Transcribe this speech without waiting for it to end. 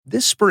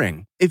This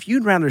spring, if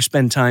you'd rather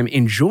spend time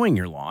enjoying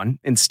your lawn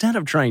instead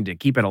of trying to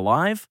keep it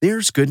alive,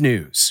 there's good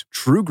news.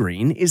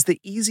 TruGreen is the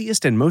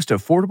easiest and most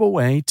affordable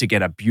way to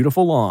get a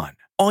beautiful lawn.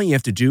 All you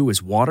have to do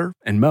is water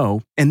and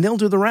mow, and they'll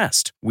do the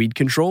rest. Weed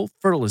control,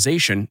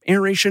 fertilization,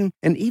 aeration,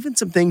 and even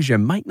some things you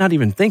might not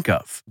even think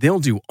of. They'll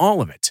do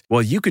all of it,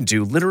 while you can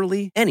do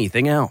literally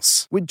anything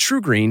else. With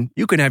TruGreen,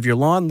 you can have your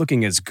lawn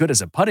looking as good as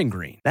a putting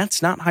green.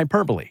 That's not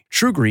hyperbole.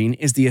 TruGreen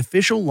is the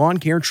official lawn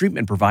care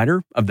treatment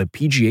provider of the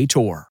PGA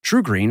Tour.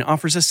 TruGreen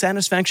offers a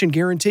satisfaction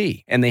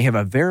guarantee, and they have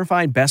a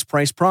verified best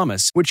price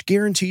promise, which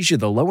guarantees you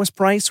the lowest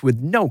price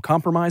with no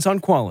compromise on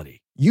quality.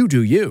 You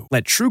do you.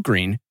 Let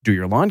TruGreen do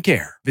your lawn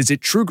care. Visit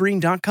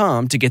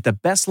TruGreen.com to get the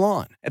best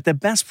lawn at the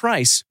best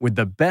price with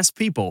the best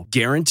people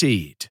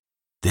guaranteed.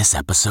 This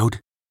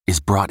episode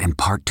is brought in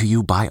part to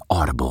you by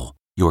Audible,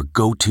 your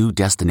go-to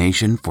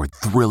destination for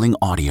thrilling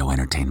audio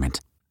entertainment.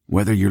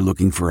 Whether you're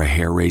looking for a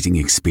hair-raising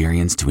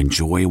experience to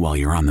enjoy while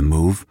you're on the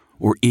move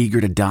or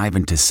eager to dive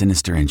into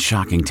sinister and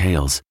shocking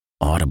tales,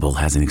 Audible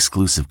has an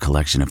exclusive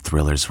collection of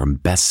thrillers from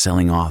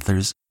best-selling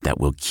authors that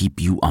will keep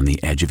you on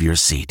the edge of your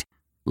seat.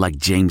 Like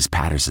James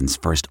Patterson's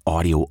first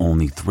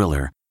audio-only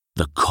thriller,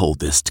 The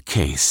Coldest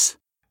Case.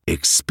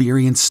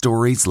 Experience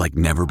stories like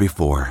never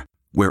before,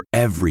 where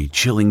every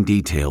chilling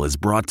detail is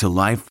brought to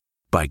life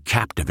by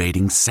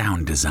captivating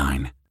sound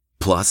design.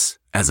 Plus,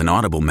 as an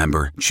Audible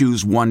member,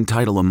 choose one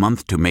title a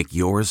month to make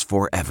yours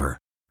forever.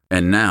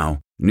 And now,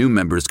 new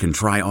members can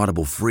try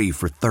Audible free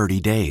for 30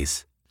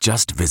 days.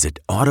 Just visit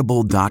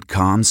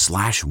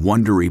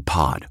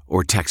audible.com/WonderyPod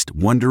or text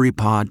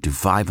WonderyPod to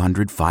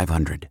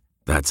 500-500.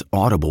 That's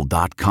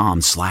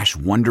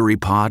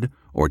audible.com/WonderyPod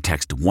or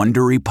text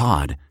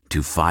WonderyPod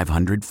to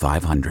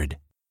 500-500.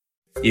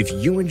 If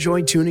you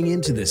enjoy tuning in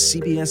to the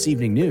CBS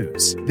Evening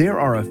News, there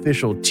are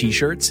official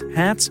t-shirts,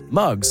 hats,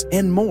 mugs,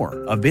 and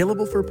more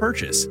available for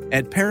purchase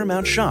at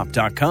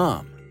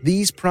ParamountShop.com.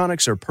 These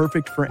products are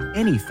perfect for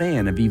any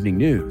fan of evening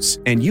news,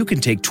 and you can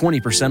take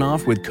 20%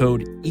 off with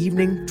code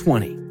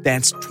EVENING20.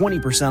 That's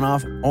 20%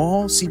 off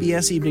all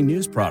CBS Evening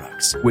News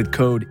products with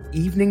code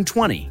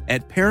EVENING20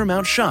 at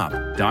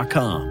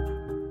ParamountShop.com.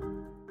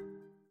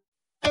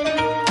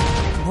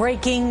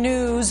 Breaking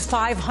news,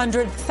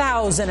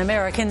 500,000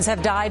 Americans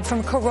have died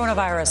from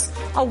coronavirus,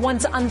 a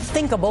once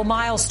unthinkable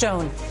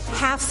milestone.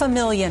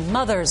 500,000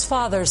 mothers,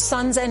 fathers,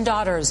 sons, and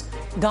daughters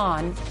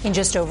gone in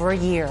just over a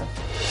year.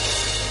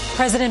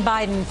 President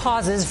Biden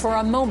pauses for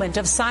a moment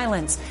of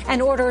silence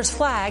and orders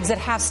flags at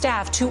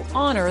half-staff to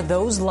honor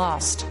those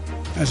lost.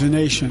 As a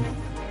nation,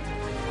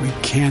 we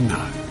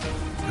cannot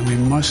and we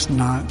must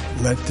not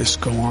let this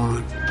go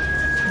on.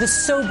 The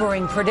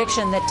sobering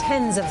prediction that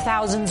tens of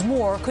thousands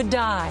more could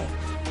die.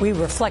 We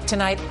reflect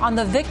tonight on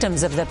the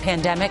victims of the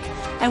pandemic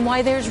and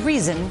why there's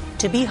reason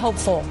to be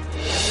hopeful.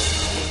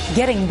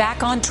 Getting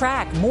back on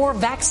track, more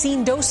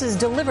vaccine doses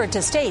delivered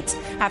to states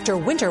after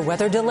winter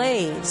weather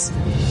delays.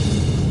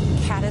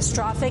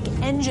 Catastrophic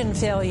engine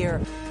failure.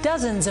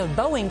 Dozens of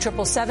Boeing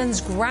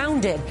 777s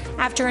grounded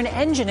after an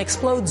engine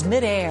explodes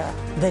midair.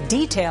 The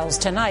details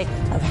tonight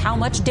of how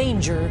much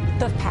danger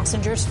the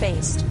passengers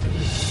faced.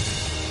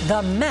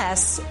 The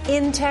mess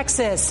in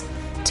Texas.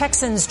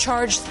 Texans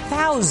charged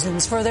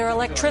thousands for their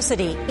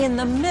electricity in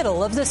the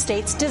middle of the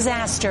state's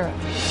disaster.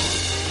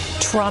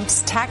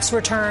 Trump's tax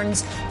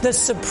returns. The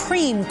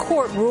Supreme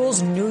Court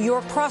rules New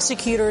York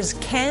prosecutors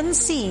can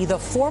see the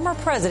former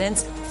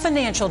president's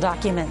financial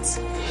documents.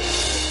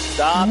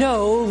 Stop.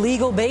 No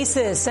legal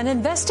basis. An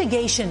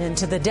investigation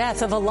into the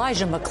death of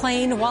Elijah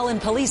McClain while in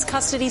police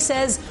custody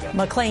says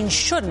McClain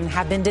shouldn't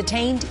have been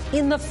detained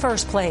in the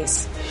first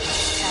place.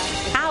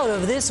 Out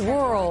of this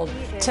world.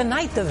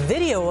 Tonight, the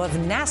video of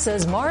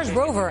NASA's Mars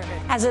rover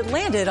as it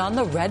landed on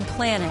the red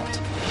planet.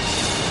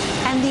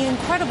 And the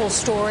incredible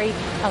story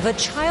of a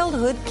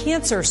childhood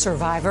cancer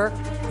survivor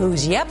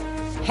who's,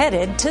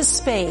 headed to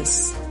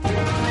space.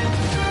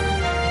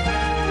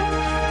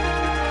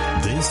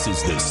 This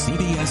is the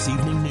CBS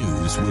Evening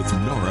News with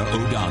Norah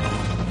O'Donnell,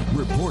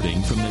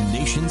 reporting from the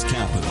nation's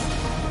capital.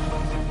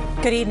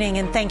 Good evening,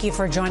 and thank you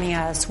for joining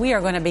us. We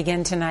are going to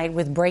begin tonight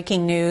with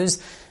breaking news,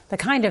 the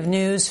kind of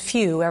news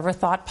few ever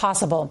thought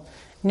possible.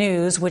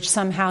 News which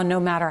somehow, no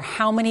matter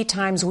how many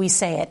times we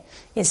say it,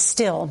 is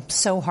still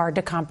so hard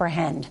to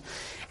comprehend.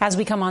 As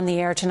we come on the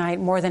air tonight,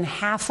 more than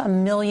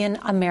 500,000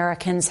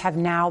 Americans have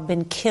now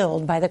been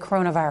killed by the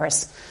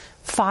coronavirus.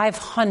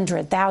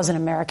 500,000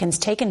 Americans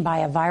taken by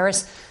a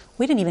virus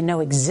we didn't even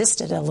know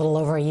existed a little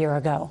over a year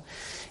ago.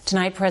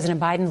 Tonight,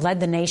 President Biden led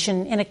the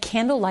nation in a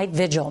candlelight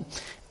vigil,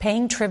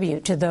 paying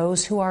tribute to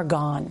those who are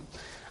gone.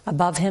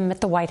 Above him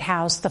at the White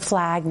House, the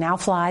flag now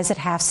flies at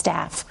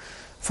half-staff.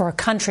 For a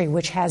country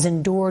which has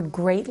endured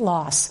great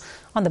loss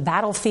on the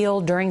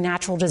battlefield during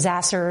natural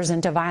disasters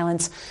and to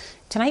violence,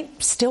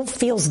 tonight still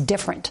feels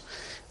different.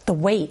 The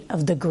weight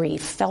of the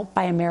grief felt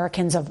by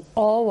Americans of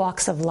all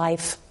walks of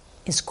life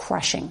is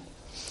crushing.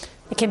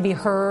 It can be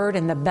heard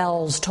in the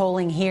bells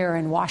tolling here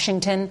in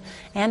Washington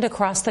and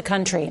across the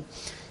country.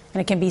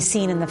 And it can be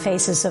seen in the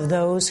faces of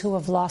those who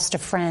have lost a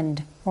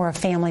friend or a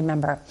family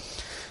member.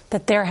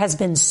 That there has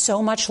been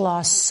so much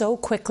loss so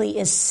quickly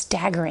is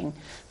staggering.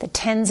 That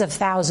tens of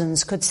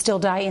thousands could still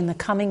die in the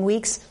coming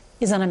weeks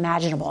is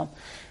unimaginable.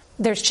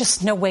 There's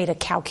just no way to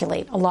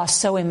calculate a loss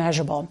so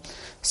immeasurable.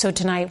 So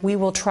tonight we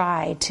will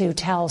try to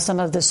tell some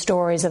of the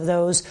stories of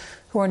those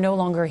who are no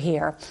longer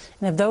here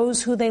and of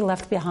those who they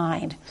left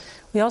behind.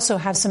 We also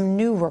have some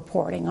new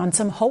reporting on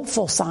some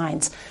hopeful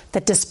signs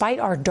that despite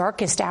our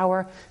darkest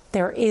hour,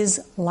 there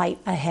is light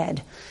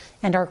ahead.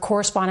 And our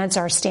correspondents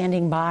are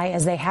standing by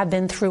as they have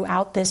been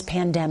throughout this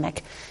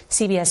pandemic.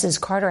 CBS's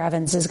Carter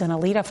Evans is going to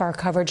lead off our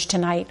coverage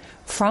tonight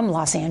from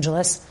Los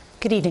Angeles.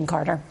 Good evening,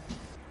 Carter.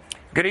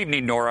 Good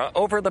evening, Nora.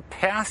 Over the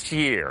past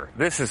year,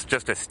 this is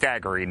just a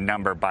staggering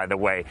number, by the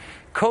way,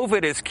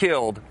 COVID has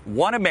killed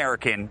one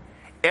American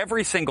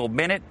every single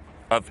minute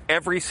of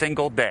every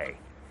single day.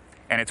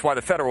 And it's why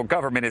the federal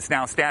government is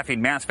now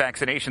staffing mass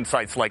vaccination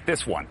sites like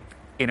this one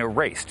in a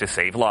race to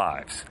save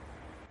lives.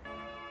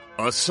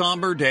 A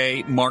somber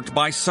day marked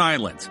by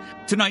silence.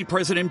 Tonight,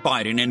 President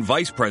Biden and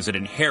Vice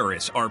President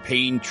Harris are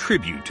paying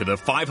tribute to the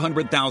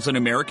 500,000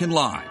 American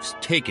lives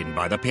taken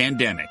by the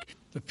pandemic.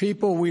 The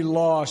people we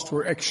lost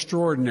were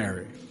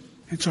extraordinary.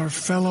 It's our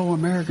fellow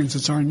Americans.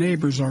 It's our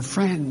neighbors, our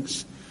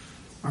friends,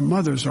 our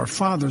mothers, our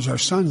fathers, our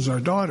sons, our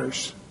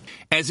daughters.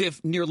 As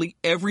if nearly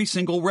every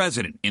single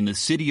resident in the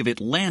city of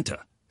Atlanta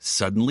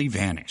suddenly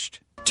vanished.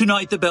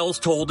 Tonight, the bells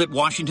tolled at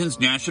Washington's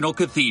National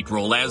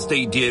Cathedral as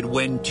they did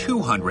when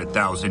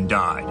 200,000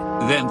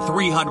 died, then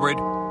 300,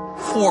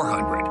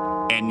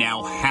 400, and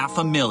now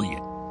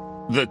 500,000.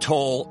 The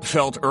toll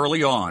felt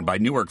early on by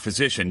Newark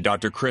physician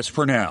Dr. Chris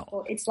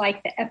Purnell. It's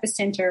like the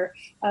epicenter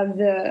of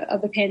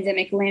the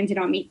pandemic landed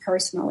on me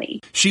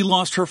personally. She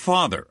lost her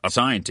father, a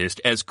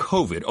scientist, as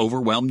COVID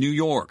overwhelmed New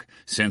York.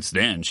 Since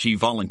then, she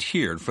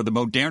volunteered for the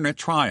Moderna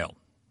trial.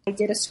 I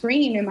did a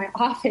screening in my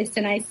office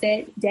and I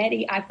said,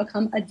 Daddy, I've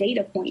become a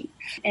data point.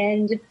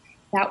 And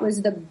that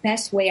was the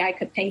best way I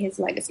could pay his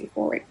legacy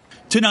forward.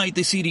 Tonight,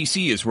 the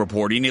CDC is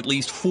reporting at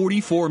least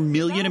 44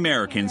 million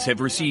Americans have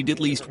received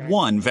at least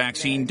one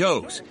vaccine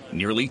dose.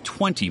 Nearly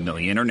 20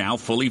 million are now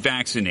fully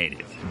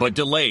vaccinated. But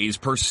delays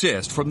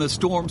persist from the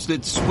storms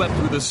that swept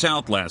through the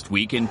South last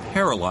week and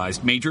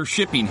paralyzed major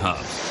shipping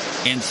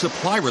hubs. And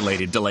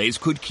supply-related delays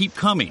could keep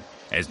coming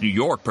as New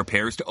York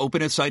prepares to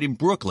open a site in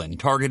Brooklyn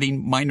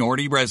targeting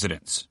minority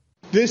residents.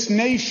 This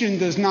nation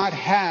does not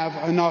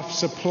have enough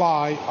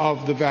supply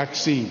of the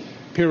vaccine,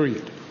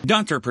 period.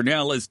 Dr.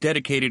 Purnell has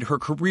dedicated her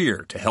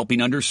career to helping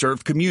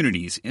underserved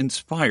communities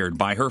inspired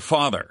by her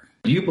father.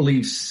 Do you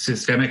believe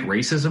systemic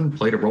racism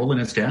played a role in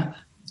his death?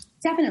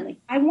 Definitely.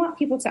 I want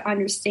people to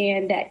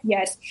understand that,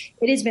 yes,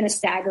 it has been a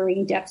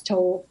staggering death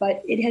toll,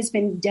 but it has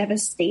been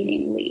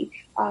devastatingly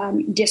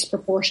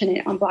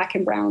disproportionate on Black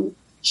and brown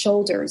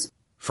shoulders.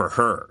 For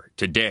her,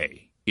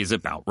 today is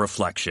about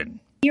reflection.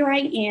 Here I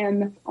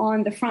am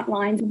on the front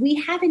lines. We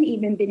haven't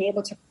even been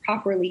able to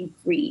properly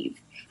grieve.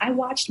 I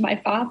watched my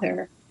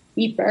father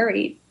be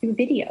buried through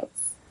videos.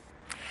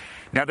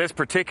 Now, this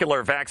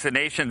particular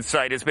vaccination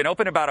site has been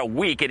open about a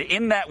week, and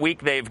in that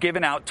week, they've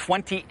given out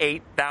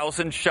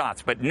 28,000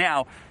 shots. But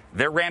now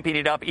they're ramping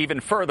it up even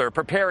further,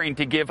 preparing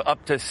to give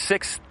up to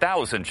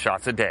 6,000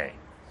 shots a day.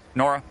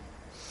 Nora?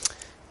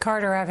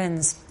 Carter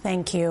Evans,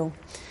 thank you.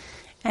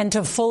 And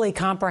to fully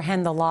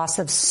comprehend the loss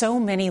of so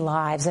many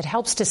lives, it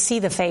helps to see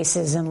the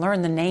faces and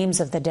learn the names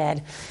of the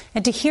dead,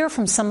 and to hear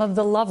from some of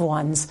the loved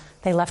ones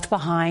they left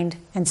behind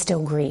and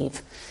still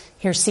grieve.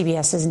 Here's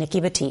CBS's Nikki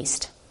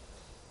Battiste.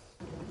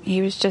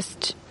 He was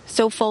just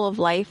so full of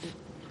life,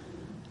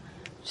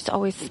 just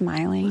always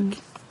smiling.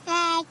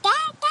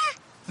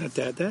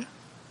 Dada.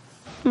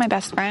 My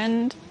best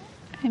friend.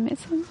 I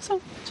miss him so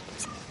much.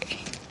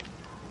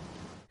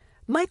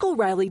 Michael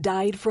Riley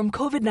died from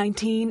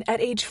COVID-19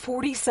 at age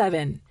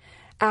 47,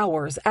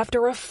 hours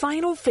after a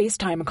final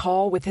FaceTime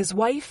call with his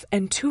wife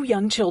and 2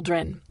 young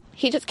children.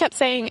 He just kept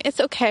saying,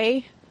 "It's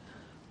okay.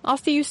 I'll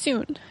see you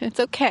soon. It's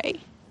okay.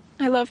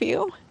 I love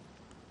you."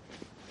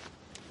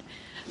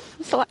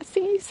 That's the last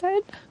thing he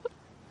said.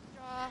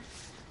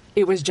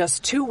 It was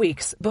just 2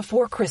 weeks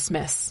before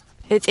Christmas.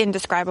 It's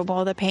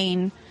indescribable, the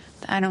pain.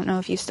 I don't know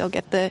if you still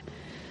get it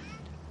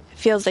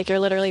feels like you're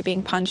literally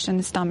being punched in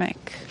the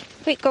stomach.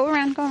 Wait, go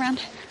around.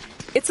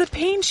 It's a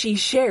pain she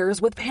shares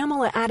with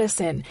Pamela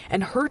Addison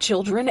and her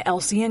children,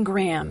 Elsie and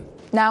Graham.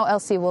 Now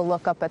Elsie will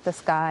look up at the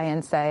sky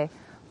and say,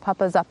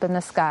 "Papa's up in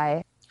the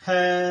sky."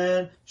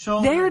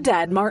 Their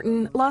dad,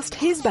 Martin, lost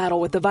his battle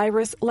with the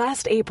virus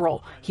last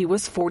April. He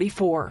was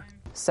 44.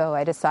 So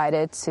I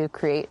decided to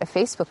create a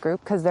Facebook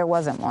group because there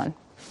wasn't one.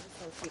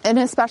 And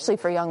especially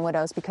for young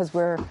widows, because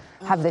we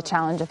have the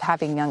challenge of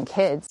having young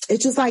kids.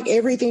 It's just like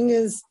everything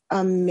is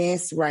a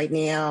mess right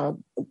now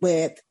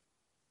with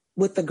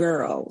the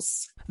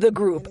girls. The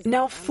group,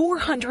 now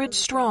 400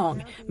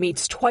 strong,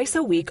 meets twice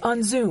a week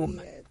on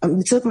Zoom.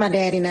 You took my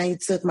daddy, now you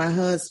took my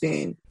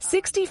husband.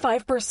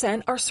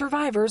 65% are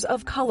survivors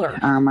of color.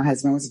 My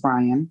husband was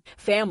Brian.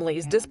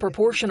 Families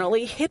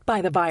disproportionately hit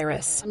by the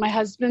virus. My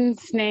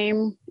husband's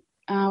name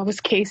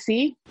was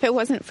Casey. If it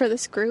wasn't for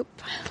this group,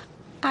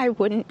 I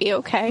wouldn't be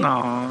okay.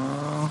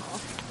 Aww.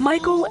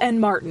 Michael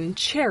and Martin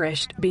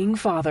cherished being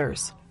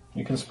fathers.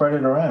 You can spread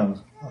it around.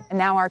 And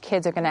now our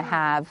kids are going to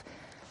have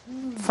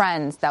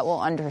friends that will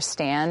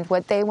understand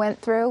what they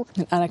went through.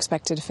 An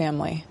unexpected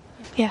family.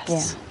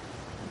 Yes.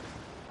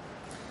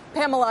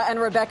 Yeah. Pamela and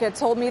Rebecca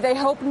told me they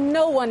hope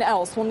no one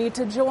else will need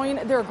to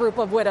join their group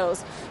of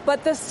widows.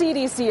 But the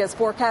CDC is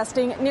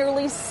forecasting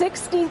nearly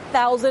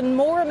 60,000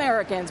 more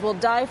Americans will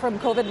die from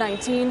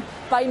COVID-19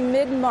 by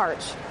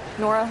mid-March.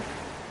 Nora?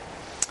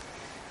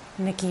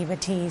 Nikki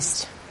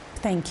Batiste,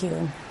 thank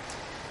you.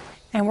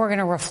 And we're going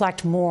to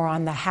reflect more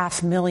on the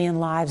 500,000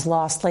 lives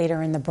lost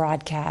later in the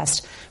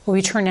broadcast.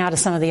 We turn now to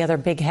some of the other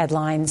big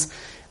headlines.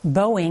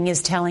 Boeing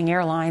is telling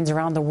airlines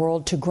around the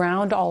world to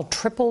ground all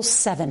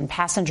 777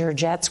 passenger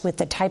jets with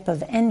the type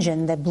of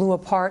engine that blew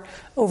apart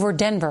over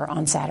Denver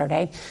on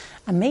Saturday.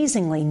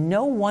 Amazingly,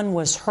 no one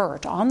was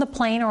hurt on the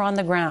plane or on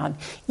the ground,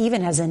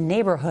 even as a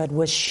neighborhood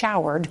was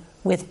showered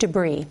with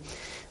debris.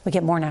 We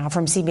get more now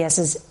from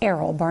CBS's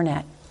Errol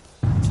Barnett.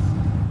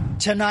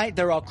 Tonight,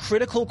 there are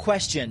critical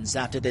questions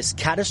after this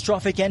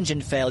catastrophic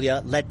engine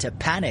failure led to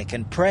panic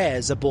and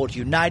prayers aboard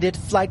United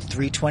Flight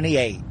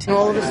 328.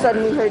 All of a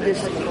sudden, we heard this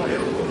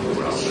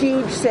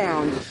huge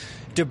sound.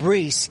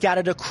 Debris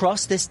scattered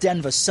across this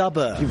Denver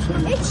suburb.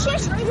 It's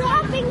just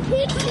dropping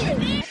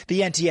pieces.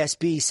 The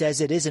NTSB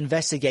says it is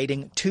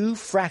investigating 2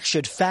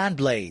 fractured fan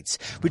blades,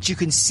 which you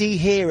can see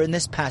here in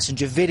this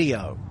passenger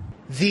video.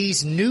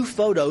 These new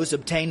photos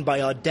obtained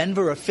by our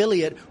Denver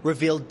affiliate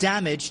reveal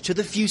damage to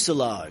the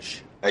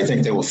fuselage. I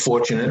think they were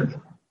fortunate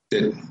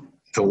that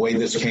the way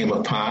this came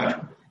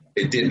apart,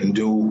 it didn't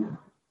do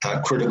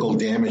critical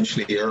damage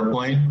to the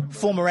airplane.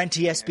 Former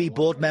NTSB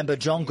board member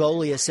John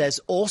Golia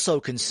says also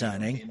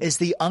concerning is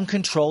the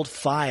uncontrolled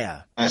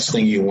fire. Last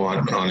thing you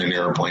want on an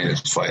airplane is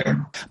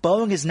fire.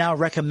 Boeing is now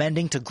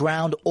recommending to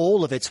ground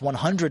all of its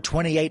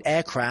 128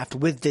 aircraft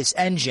with this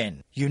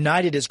engine.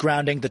 United is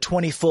grounding the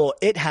 24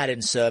 it had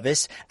in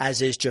service,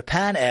 as is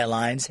Japan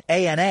Airlines,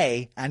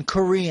 ANA, and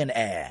Korean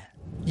Air.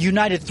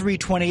 United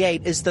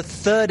 328 is the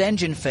 3rd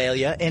engine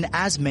failure in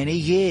as many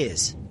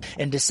years.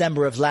 In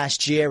December of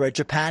last year, a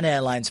Japan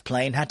Airlines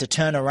plane had to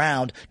turn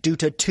around due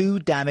to 2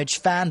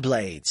 damaged fan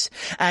blades.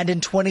 And in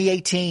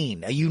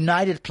 2018, a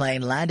United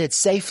plane landed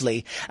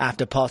safely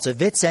after parts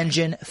of its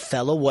engine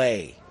fell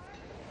away.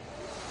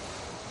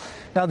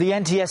 Now, the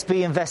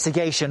NTSB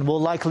investigation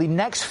will likely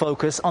next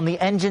focus on the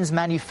engine's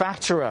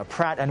manufacturer,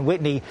 Pratt &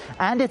 Whitney,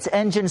 and its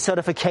engine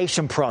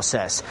certification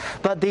process.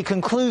 But the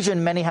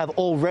conclusion many have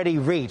already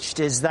reached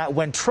is that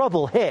when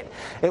trouble hit,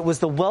 it was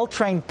the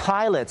well-trained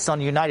pilots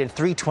on United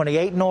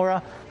 328,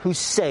 Nora, who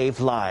saved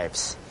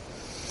lives.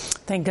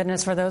 Thank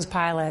goodness for those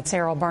pilots.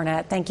 Errol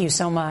Barnett, thank you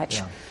so much.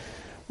 Yeah.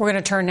 We're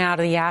going to turn now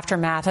to the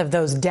aftermath of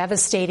those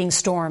devastating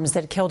storms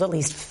that killed at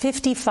least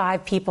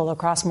 55 people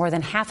across more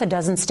than half a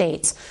dozen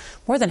states.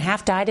 More than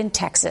half died in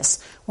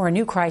Texas, where a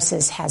new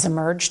crisis has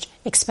emerged: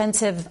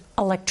 expensive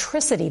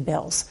electricity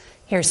bills.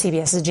 Here's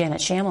CBS's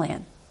Janet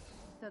Shamlian.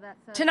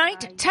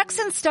 Tonight,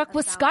 Texans stuck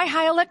with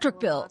sky-high electric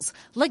bills,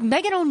 like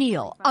Megan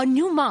O'Neill, a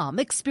new mom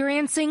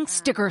experiencing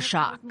sticker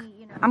shock.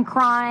 I'm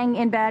crying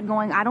in bed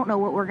going, I don't know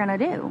what we're going to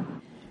do.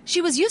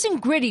 She was using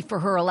Griddy for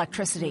her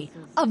electricity,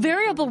 a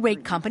variable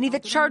rate company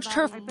that charged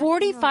her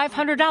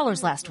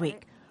 $4,500 last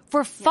week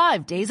for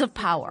 5 days of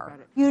power.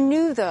 You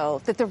knew,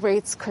 though, that the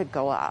rates could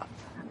go up.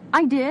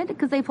 I did,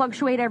 because they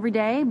fluctuate every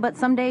day, but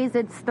some days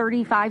it's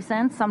 35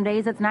 cents, some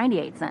days it's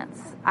 98 cents.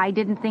 I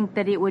didn't think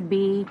that it would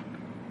be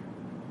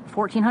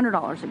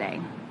 $1,400 a day.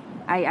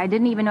 I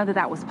didn't even know that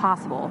that was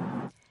possible.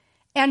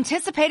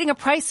 Anticipating a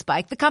price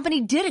spike, the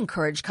company did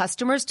encourage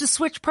customers to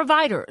switch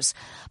providers.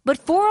 But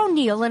for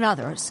O'Neill and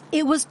others,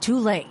 it was too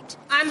late.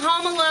 I'm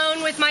home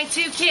alone with my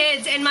 2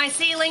 kids, and my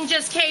ceiling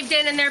just caved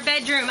in their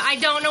bedroom. I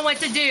don't know what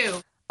to do.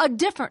 A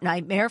different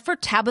nightmare for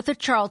Tabitha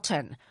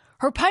Charlton.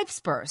 Her pipes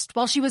burst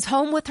while she was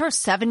home with her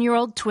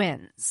 7-year-old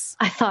twins.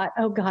 I thought,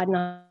 oh God,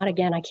 not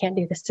again. I can't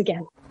do this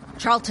again.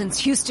 Charlton's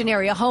Houston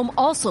area home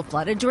also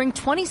flooded during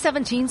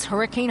 2017's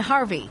Hurricane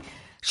Harvey.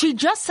 She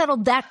just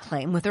settled that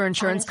claim with her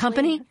insurance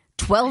company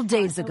 12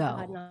 days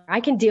ago.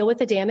 I can deal with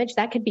the damage.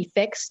 That could be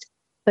fixed.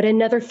 But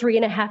another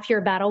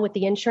 3.5-year battle with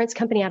the insurance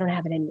company, I don't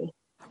have it in me.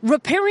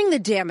 Repairing the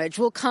damage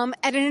will come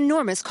at an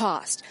enormous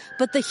cost,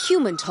 but the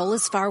human toll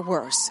is far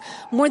worse.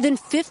 More than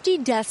 50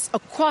 deaths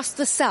across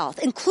the South,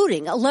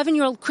 including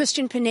 11-year-old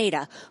Christian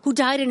Pineda, who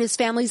died in his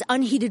family's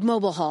unheated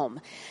mobile home.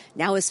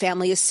 Now his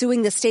family is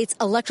suing the state's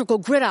electrical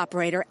grid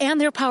operator and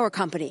their power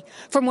company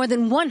for more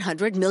than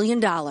 $100 million.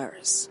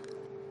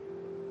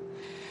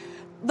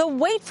 The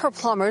wait for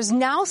plumbers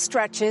now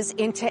stretches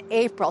into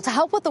April. To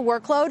help with the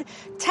workload,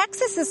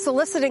 Texas is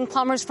soliciting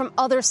plumbers from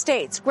other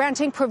states,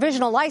 granting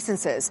provisional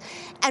licenses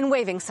and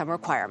waiving some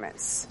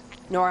requirements.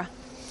 Nora?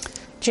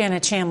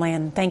 Janet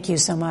Shamlian, thank you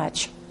so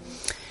much.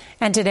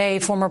 And today,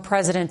 former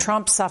President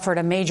Trump suffered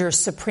a major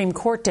Supreme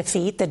Court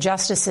defeat. The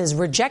justices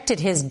rejected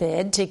his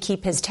bid to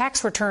keep his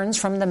tax returns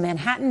from the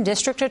Manhattan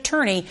District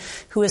Attorney,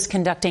 who is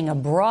conducting a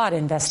broad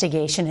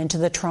investigation into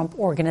the Trump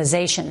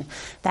Organization.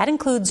 That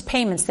includes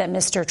payments that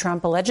Mr.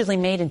 Trump allegedly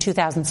made in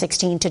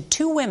 2016 to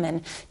 2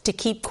 women to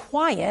keep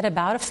quiet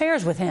about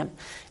affairs with him.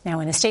 Now,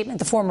 in a statement,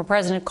 the former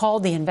president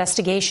called the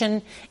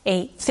investigation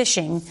a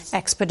fishing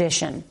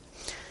expedition.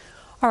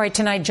 All right,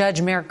 tonight,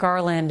 Judge Merrick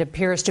Garland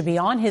appears to be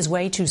on his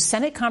way to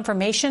Senate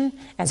confirmation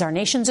as our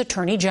nation's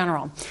Attorney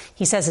General.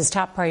 He says his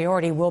top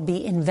priority will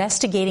be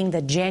investigating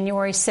the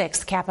January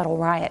 6th Capitol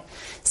riot.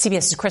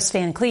 CBS's Chris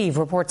Van Cleve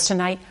reports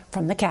tonight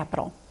from the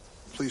Capitol.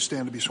 Please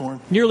stand to be sworn.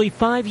 Nearly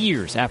 5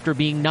 years after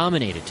being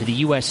nominated to the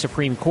U.S.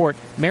 Supreme Court,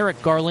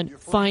 Merrick Garland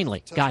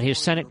finally got his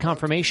Senate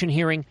confirmation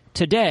hearing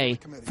today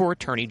for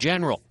Attorney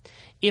General.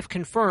 If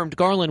confirmed,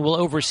 Garland will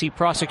oversee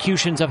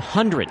prosecutions of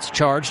hundreds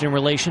charged in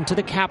relation to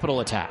the Capitol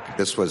attack.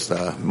 This was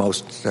the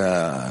most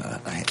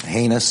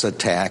heinous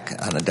attack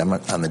on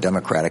the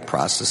democratic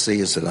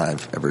processes that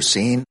I've ever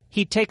seen.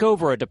 He'd take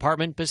over a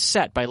department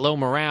beset by low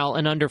morale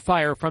and under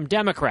fire from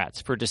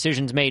Democrats for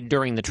decisions made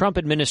during the Trump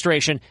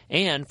administration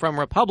and from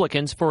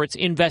Republicans for its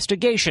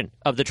investigation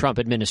of the Trump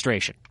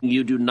administration.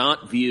 You do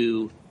not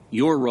view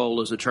your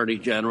role as Attorney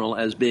General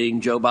as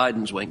being Joe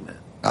Biden's wingman.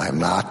 I am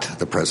not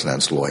the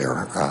president's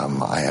lawyer.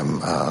 I am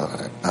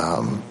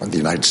the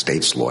United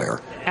States lawyer.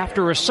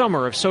 After a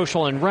summer of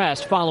social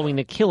unrest following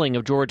the killing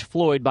of George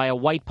Floyd by a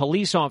white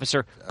police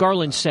officer,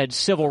 Garland said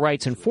civil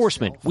rights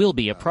enforcement will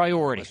be a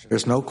priority.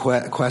 There's no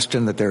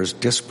question that there's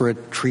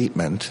disparate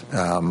treatment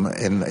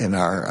in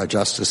our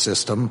justice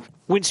system.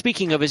 When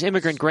speaking of his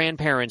immigrant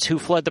grandparents who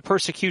fled the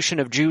persecution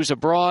of Jews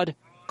abroad,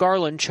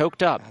 Garland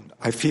choked up.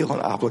 I feel an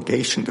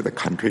obligation to the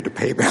country to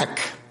pay back.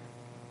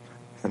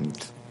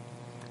 And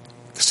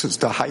this is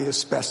the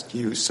highest, best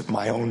use of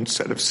my own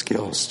set of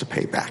skills to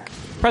pay back.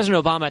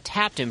 President Obama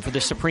tapped him for the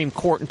Supreme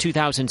Court in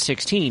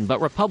 2016, but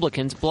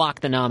Republicans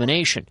blocked the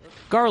nomination.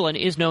 Garland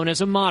is known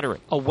as a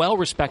moderate, a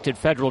well-respected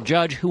federal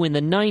judge who in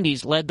the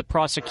 90s led the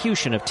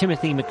prosecution of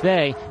Timothy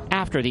McVeigh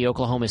after the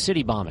Oklahoma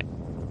City bombing.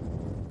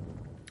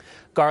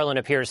 Garland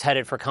appears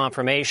headed for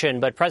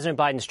confirmation, but President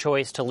Biden's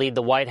choice to lead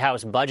the White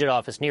House Budget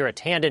Office, Neera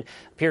Tanden,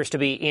 appears to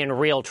be in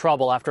real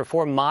trouble after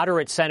 4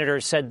 moderate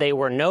senators said they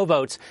were no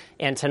votes.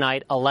 And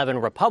tonight, 11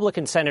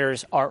 Republican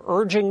senators are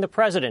urging the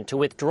president to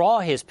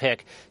withdraw his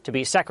pick to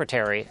be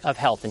Secretary of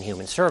Health and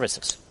Human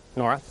Services.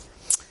 Nora?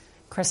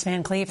 Chris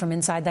Van Cleve from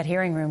inside that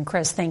hearing room.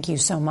 Chris, thank you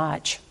so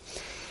much.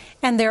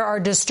 And there are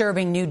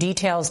disturbing new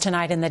details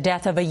tonight in the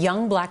death of a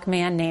young black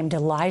man named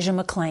Elijah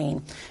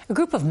McClain. A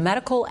group of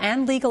medical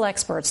and legal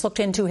experts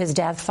looked into his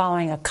death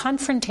following a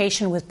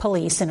confrontation with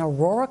police in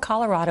Aurora,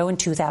 Colorado in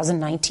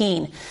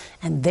 2019.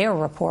 And their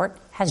report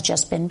has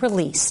just been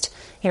released.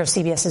 Here's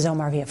CBS's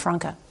Omar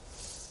Villafranca.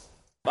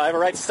 I have a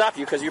right to stop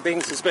you because you're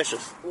being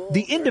suspicious.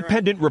 The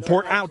independent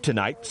report out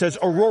tonight says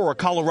Aurora,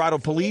 Colorado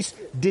police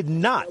did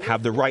not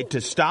have the right to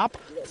stop,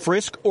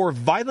 frisk, or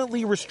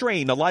violently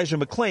restrain Elijah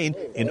McClain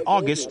in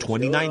August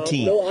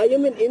 2019. No, I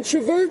am an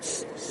introvert.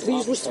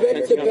 Please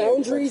respect the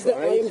boundaries that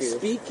I am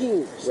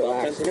speaking.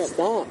 Relax.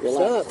 Stop.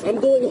 I'm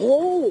going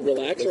home.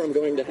 Relax or I'm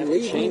going to have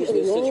to change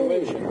this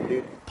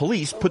situation.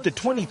 Police put the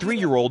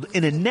 23-year-old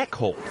in a neck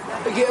hold.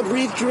 I can't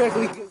breathe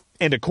correctly.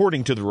 And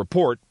according to the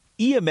report,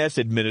 EMS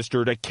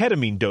administered a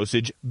ketamine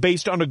dosage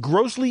based on a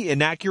grossly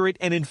inaccurate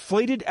and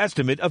inflated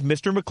estimate of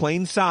Mr.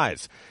 McClain's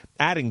size,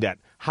 adding that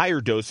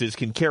higher doses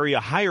can carry a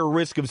higher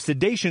risk of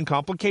sedation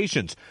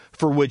complications,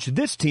 for which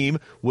this team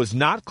was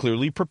not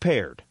clearly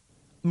prepared.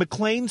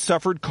 McClain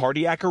suffered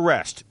cardiac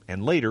arrest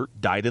and later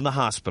died in the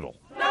hospital.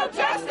 No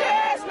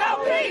justice,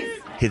 no peace!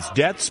 His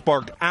death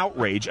sparked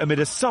outrage amid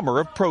a summer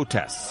of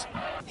protests.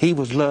 He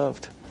was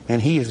loved,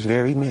 and he is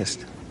very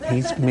missed.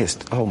 He's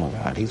missed. Oh, my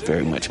God, he's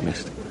very much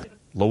missed.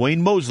 LaWayne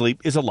Mosley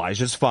is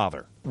Elijah's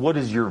father. What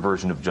is your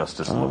version of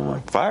justice look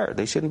like? Fired.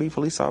 They shouldn't be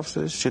police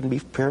officers, shouldn't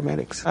be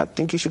paramedics. I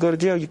think you should go to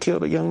jail. You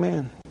killed a young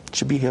man.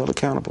 Should be held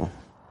accountable.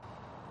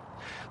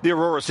 The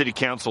Aurora City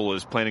Council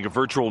is planning a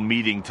virtual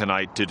meeting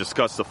tonight to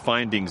discuss the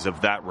findings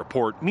of that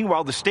report.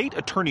 Meanwhile, the state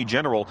attorney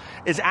general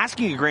is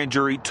asking a grand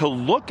jury to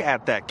look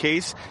at that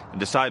case and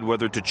decide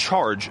whether to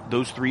charge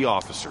those 3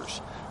 officers.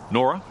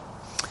 Nora?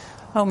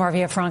 Omar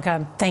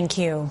Villafranca, thank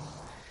you.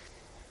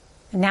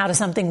 Now to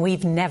something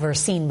we've never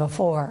seen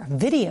before.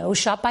 Video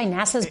shot by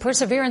NASA's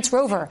Perseverance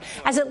rover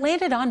as it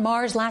landed on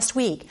Mars last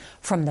week.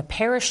 From the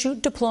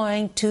parachute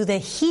deploying to the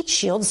heat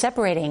shield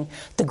separating,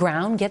 the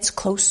ground gets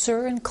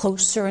closer and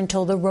closer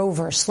until the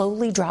rover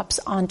slowly drops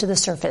onto the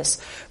surface.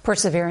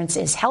 Perseverance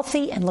is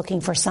healthy and looking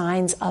for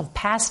signs of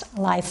past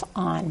life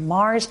on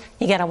Mars.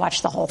 You got to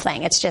watch the whole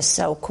thing. It's just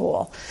so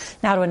cool.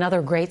 Now to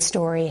another great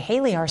story.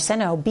 Haley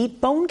Arsenault beat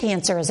bone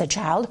cancer as a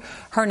child.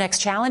 Her next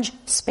challenge,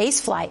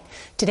 space flight.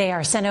 Today,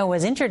 Arsenault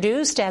was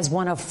introduced as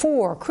one of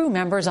 4 crew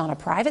members on a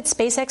private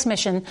SpaceX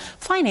mission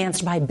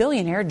financed by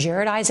billionaire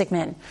Jared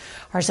Isaacman.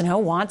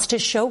 Arsenault wants to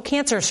show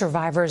cancer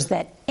survivors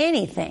that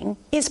anything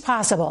is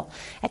possible.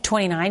 At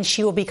 29,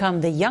 she will become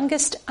the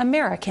youngest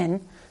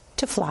American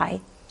to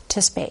fly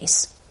to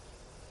space.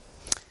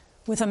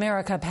 With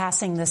America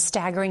passing the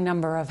staggering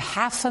number of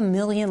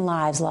 500,000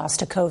 lives lost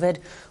to COVID,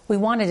 we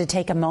wanted to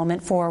take a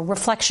moment for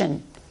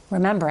reflection,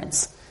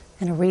 remembrance,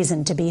 and a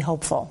reason to be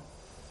hopeful.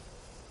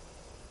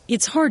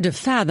 It's hard to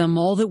fathom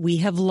all that we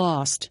have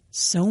lost.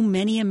 So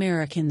many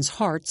Americans'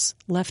 hearts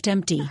left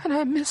empty. And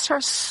I miss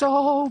her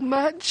so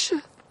much.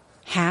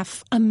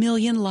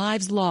 500,000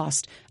 lives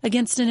lost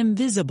against an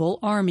invisible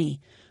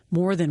army.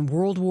 More than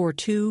World War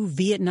II,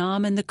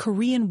 Vietnam, and the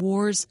Korean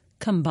Wars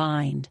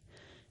combined.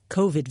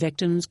 COVID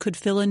victims could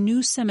fill a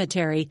new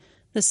cemetery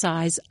the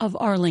size of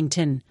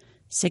Arlington,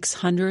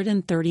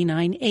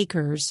 639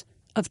 acres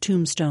of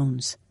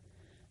tombstones.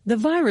 The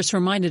virus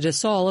reminded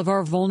us all of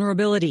our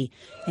vulnerability,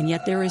 and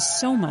yet there is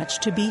so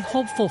much to be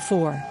hopeful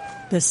for.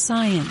 The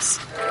science.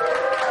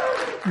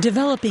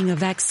 Developing a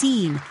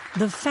vaccine,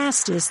 the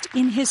fastest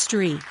in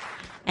history.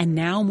 And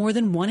now more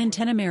than 1 in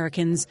 10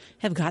 Americans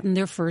have gotten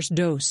their first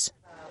dose.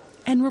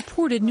 And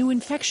reported new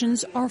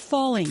infections are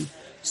falling.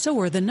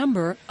 So are the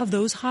number of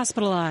those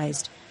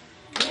hospitalized.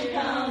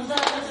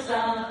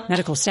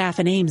 Medical staff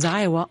in Ames,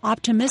 Iowa,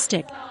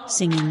 optimistic,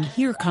 singing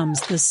 "Here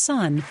Comes the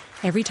Sun"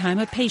 every time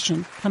a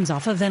patient comes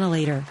off a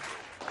ventilator.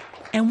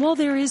 And while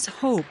there is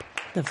hope,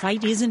 the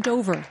fight isn't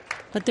over,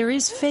 but there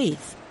is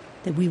faith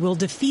that we will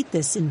defeat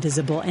this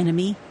invisible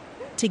enemy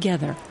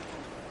together.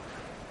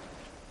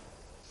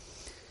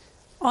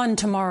 On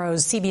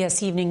tomorrow's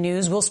CBS Evening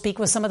News, we'll speak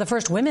with some of the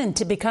first women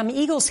to become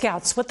Eagle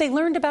Scouts, what they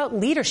learned about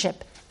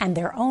leadership and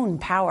their own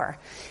power.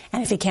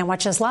 And if you can't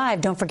watch us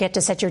live, don't forget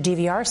to set your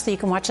DVR so you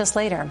can watch us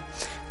later.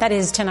 That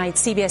is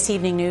tonight's CBS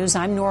Evening News.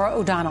 I'm Norah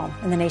O'Donnell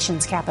in the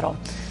nation's capital.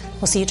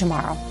 We'll see you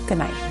tomorrow. Good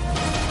night.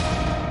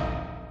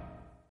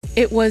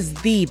 It was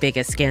the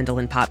biggest scandal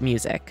in pop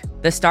music.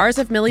 The stars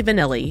of Milli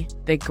Vanilli,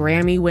 the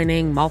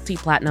Grammy-winning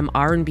multi-platinum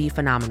R&B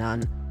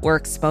phenomenon, were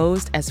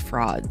exposed as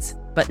frauds.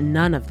 But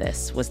none of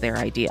this was their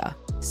idea.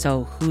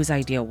 So whose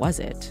idea was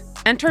it?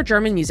 Enter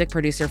German music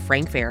producer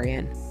Frank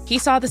Farian. He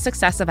saw the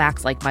success of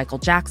acts like Michael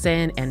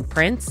Jackson and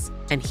Prince,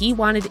 and he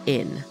wanted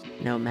in,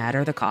 no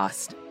matter the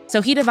cost.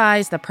 So he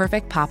devised the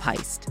perfect pop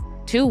heist.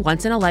 2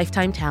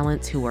 once-in-a-lifetime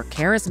talents who were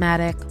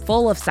charismatic,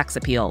 full of sex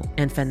appeal,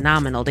 and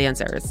phenomenal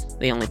dancers.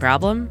 The only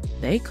problem?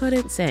 They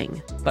couldn't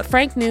sing. But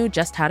Frank knew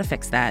just how to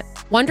fix that.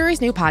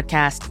 Wondery's new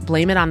podcast,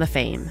 Blame It on the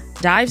Fame,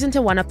 dives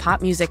into one of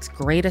pop music's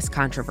greatest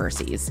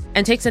controversies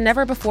and takes a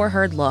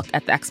never-before-heard look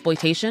at the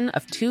exploitation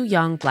of 2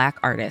 young Black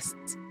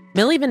artists.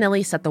 Milli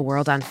Vanilli set the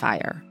world on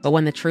fire, but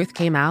when the truth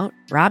came out,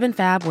 Rob and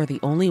Fab were the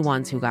only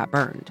ones who got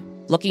burned.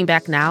 Looking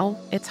back now,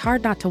 it's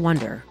hard not to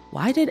wonder,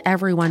 why did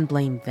everyone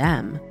blame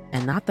them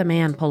and not the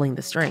man pulling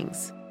the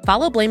strings?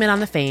 Follow Blame It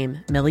on the Fame,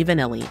 Milli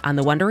Vanilli, on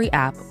the Wondery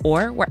app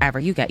or wherever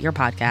you get your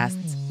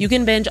podcasts. You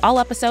can binge all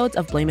episodes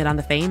of Blame It on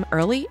the Fame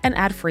early and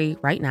ad-free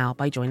right now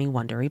by joining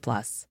Wondery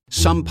Plus.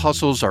 Some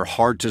puzzles are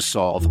hard to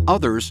solve,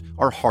 others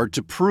are hard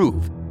to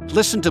prove.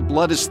 Listen to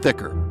Blood is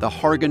Thicker, The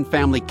Hargan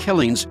Family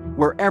Killings,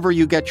 wherever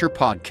you get your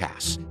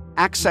podcasts.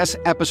 Access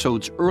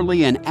episodes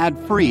early and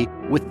ad-free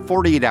with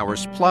 48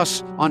 Hours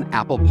Plus on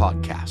Apple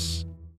Podcasts.